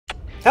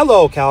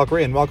Hello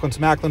Calgary and welcome to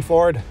Maclin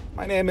Ford.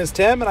 My name is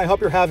Tim and I hope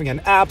you're having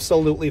an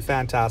absolutely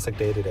fantastic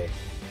day today.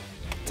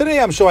 Today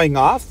I'm showing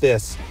off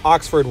this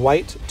Oxford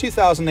White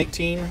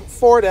 2018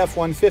 Ford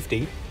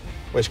F-150,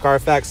 which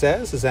CarFax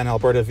says is an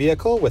Alberta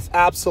vehicle with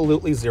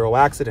absolutely zero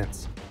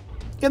accidents.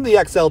 In the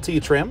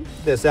XLT trim,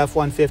 this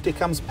F-150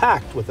 comes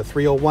packed with the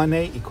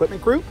 301A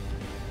equipment group,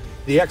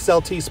 the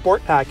XLT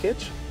Sport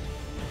package,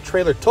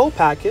 trailer tow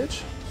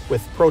package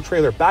with Pro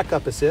Trailer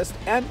backup assist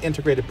and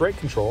integrated brake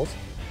controls,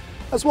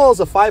 as well as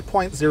a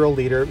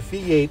 5.0-liter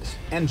V8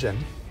 engine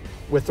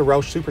with the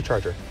ROUSH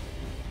supercharger.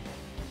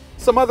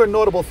 Some other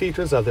notable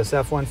features of this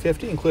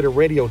F-150 include a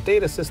radio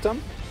data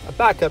system, a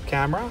backup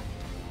camera,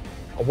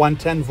 a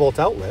 110-volt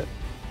outlet,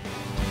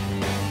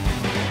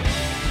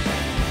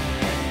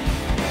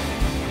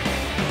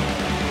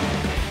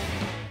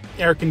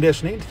 air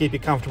conditioning to keep you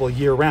comfortable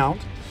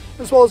year-round,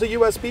 as well as a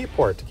USB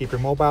port to keep your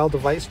mobile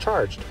device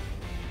charged.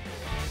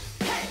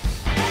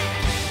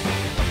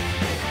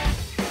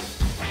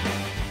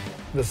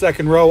 The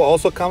second row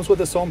also comes with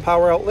its own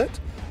power outlet,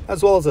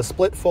 as well as a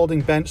split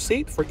folding bench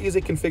seat for easy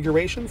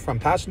configuration from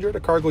passenger to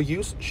cargo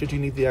use should you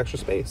need the extra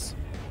space.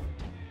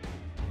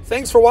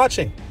 Thanks for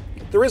watching.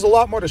 There is a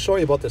lot more to show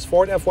you about this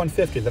Ford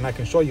F-150 than I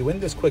can show you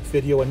in this quick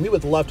video, and we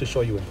would love to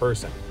show you in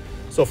person.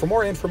 So for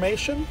more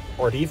information,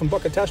 or to even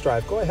book a test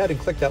drive, go ahead and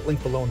click that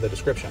link below in the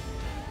description.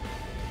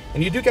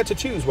 And you do get to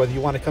choose whether you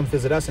want to come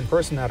visit us in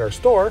person at our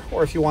store,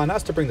 or if you want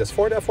us to bring this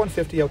Ford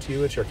F-150 out to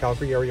you at your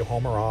Calgary area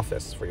home or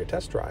office for your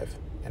test drive.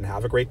 And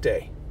have a great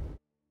day.